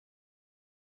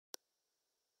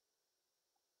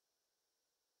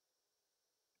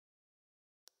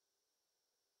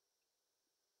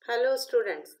Hello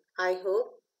students, I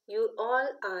hope you all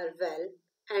are well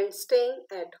and staying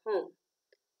at home.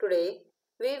 Today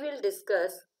we will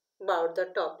discuss about the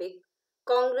topic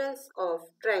congruence of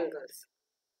triangles.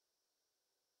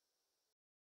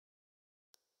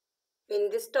 In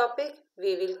this topic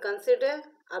we will consider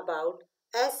about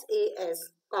SAS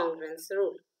congruence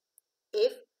rule.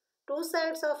 If two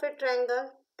sides of a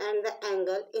triangle and the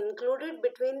angle included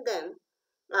between them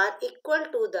are equal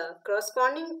to the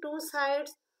corresponding two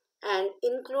sides and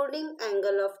including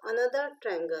angle of another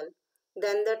triangle,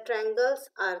 then the triangles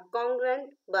are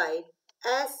congruent by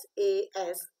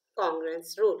SAS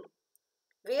congruence rule.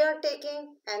 We are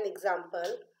taking an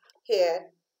example here.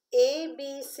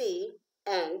 ABC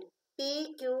and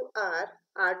PQR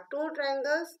are two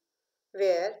triangles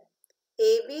where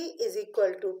AB is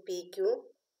equal to PQ,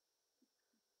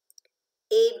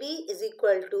 AB is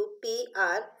equal to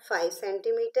PR 5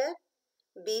 cm,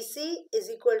 BC is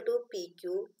equal to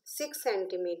PQ 6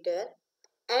 cm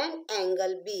and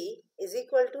angle B is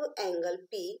equal to angle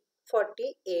P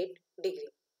 48 degree.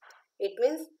 It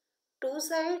means two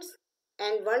sides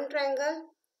and one triangle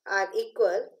are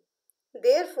equal.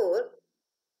 Therefore,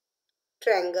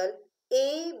 triangle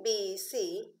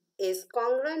ABC is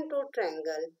congruent to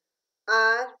triangle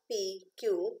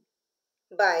RPQ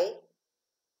by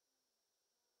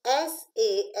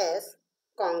SAS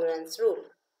congruence rule.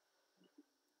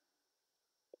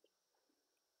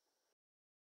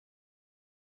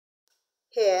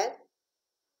 Here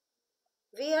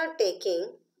we are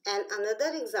taking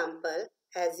another example.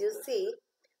 As you see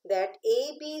that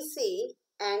ABC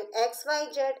and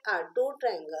XYZ are two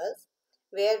triangles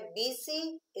where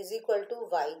BC is equal to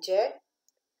YZ,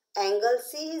 angle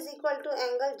C is equal to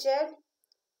angle Z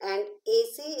and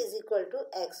AC is equal to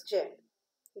XZ.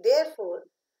 Therefore,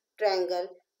 triangle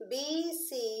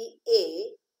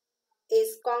BCA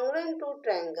is congruent to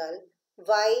triangle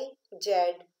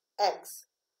YZX.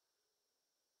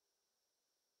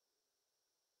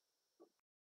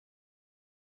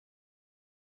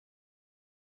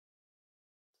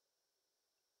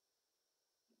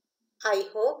 I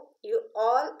hope you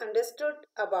all understood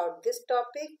about this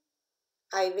topic.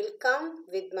 I will come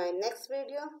with my next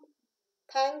video.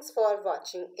 Thanks for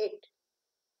watching it.